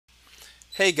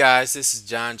Hey guys, this is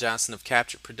John Johnson of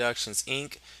Capture Productions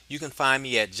Inc. You can find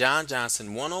me at John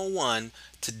Johnson 101.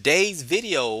 Today's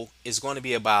video is going to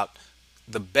be about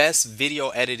the best video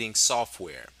editing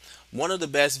software. One of the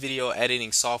best video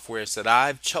editing softwares that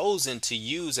I've chosen to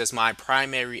use as my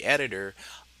primary editor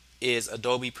is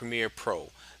Adobe Premiere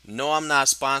Pro. No, I'm not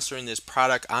sponsoring this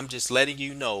product. I'm just letting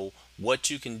you know what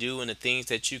you can do and the things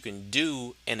that you can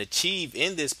do and achieve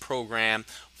in this program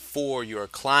for your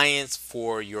clients,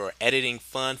 for your editing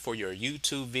fun, for your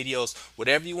YouTube videos,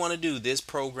 whatever you want to do. This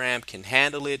program can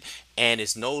handle it, and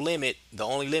it's no limit. The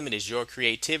only limit is your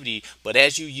creativity. But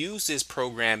as you use this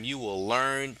program, you will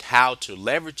learn how to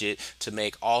leverage it to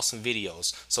make awesome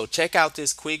videos. So check out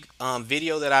this quick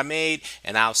video that I made,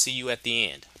 and I'll see you at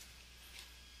the end.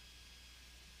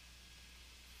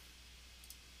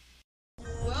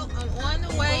 Well, I'm on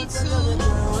the way to the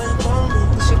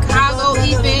Chicago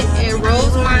event at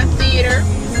Rosemont Theater.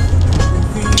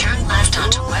 Turn left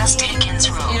onto West Higgins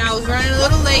Road. And I was running a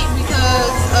little late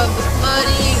because of the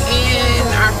flooding, and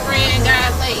our friend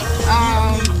got late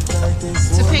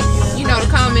to pick, to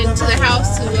come into the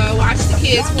house to watch the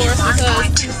kids for us because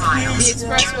the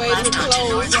expressway was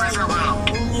closed.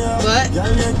 But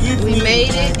we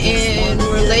made it, and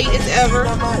we're late as ever,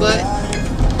 but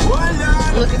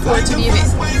looking forward to the event.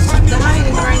 The height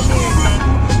is right here.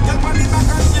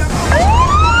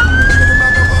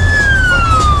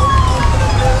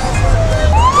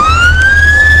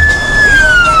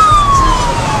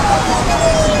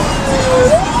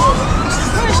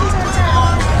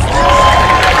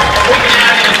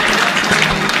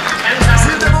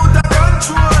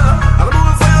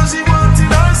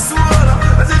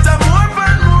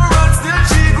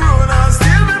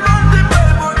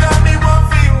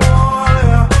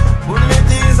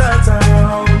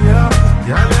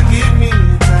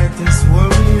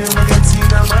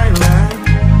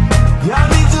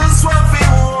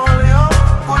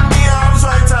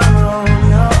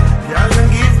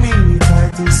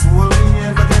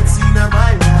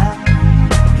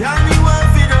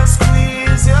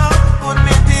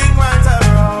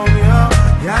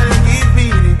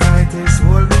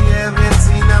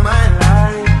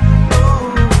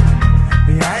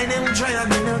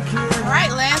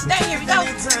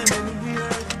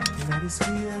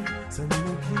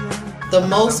 The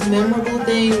most memorable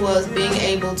thing was being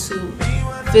able to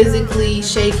physically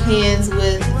shake hands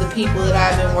with the people that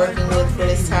I've been working with for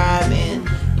this time, and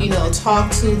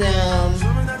talk to them,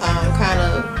 kind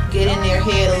of get in their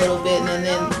head a little bit, and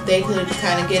then they could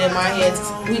kind of get in my head.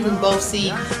 We can both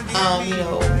see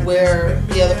where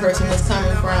the other person was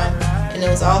coming from, and it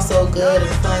was also good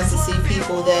and fun to see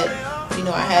people that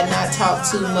I had not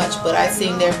talked too much, but I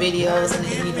seen their videos, and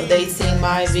then they seen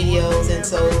my videos, and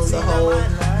so it was a whole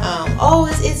oh,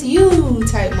 it's you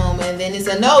type moment. And then it's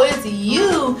a no, it's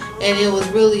you, and it was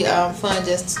really fun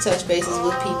just to touch bases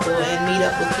with people and meet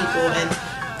up with people and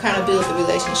kind of build the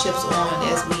relationships on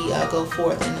as we go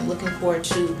forth. And I'm looking forward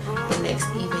to the next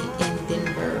event in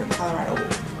Denver, Colorado.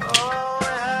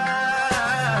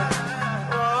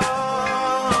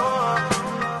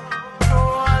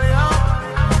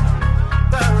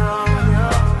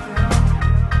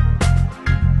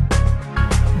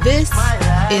 This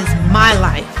is my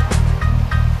life.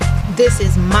 This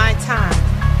is my time.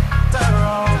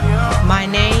 My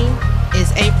name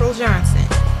is April Johnson,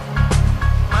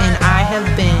 and I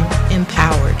have been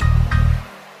empowered.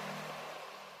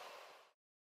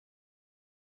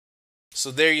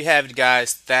 So there you have it,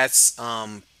 guys. That's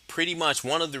pretty much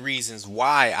one of the reasons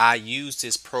why I use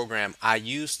this program. I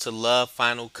used to love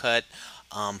Final Cut.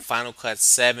 Final Cut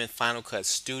 7, Final Cut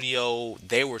Studio.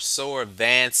 They were so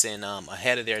advanced and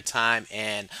ahead of their time,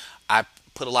 and I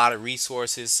put a lot of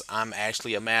resources. I'm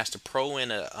actually a master pro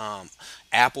in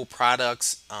Apple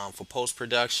products for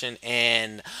post-production,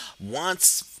 and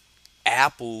once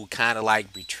Apple kind of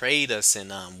like betrayed us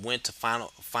and went to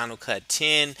Final Cut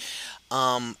 10,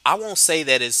 I won't say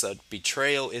that it's a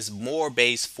betrayal. It's more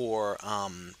based for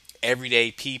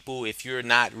everyday people. If you're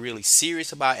not really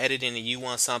serious about editing and you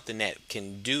want something that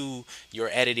can do your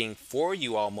editing for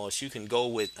you almost, you can go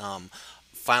with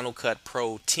Final Cut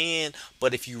Pro 10.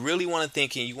 But if you really want to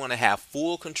think and you want to have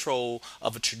full control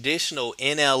of a traditional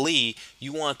NLE,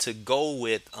 you want to go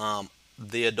with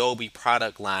the Adobe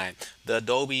product line. The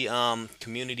Adobe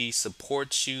community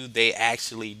supports you. They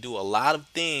actually do a lot of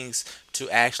things to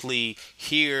actually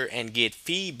hear and get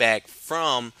feedback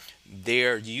from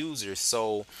their users.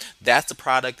 So that's the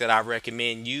product that I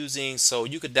recommend using. So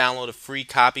you could download a free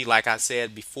copy. Like I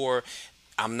said before,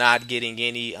 I'm not getting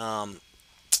any I'm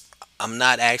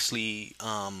not actually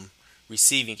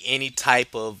receiving any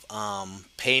type of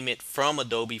payment from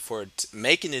Adobe for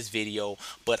making this video,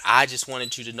 but I just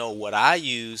wanted you to know what I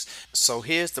use. So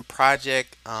here's the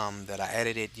project that I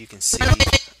edited. You can see.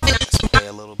 Let's play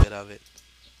a little bit of it.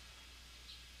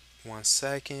 1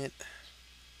 second.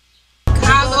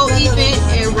 Chicago event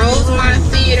at Rosemont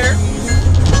Theater.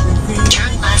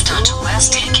 Turn left onto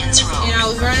West Higgins Road. And I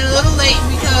was running a little late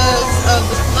because of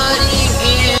the flooding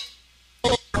and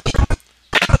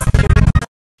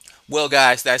Well,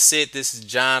 guys, that's it. This is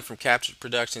John from Captured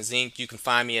Productions Inc. You can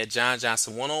find me at John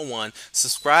Johnson 101.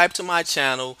 Subscribe to my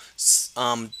channel.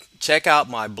 Check out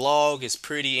my blog. It's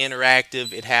pretty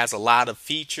interactive. It has a lot of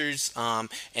features, and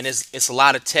it's a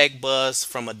lot of tech buzz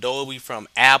from Adobe, from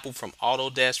Apple, from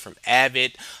Autodesk, from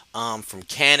Avid, from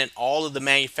Canon, all of the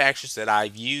manufacturers that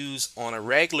I've used on a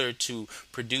regular to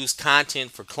produce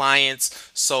content for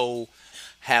clients. So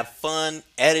have fun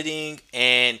editing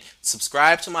and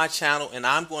subscribe to my channel, and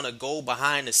I'm going to go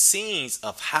behind the scenes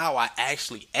of how I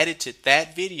actually edited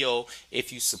that video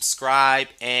if you subscribe,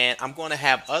 and I'm going to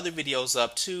have other videos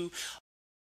up too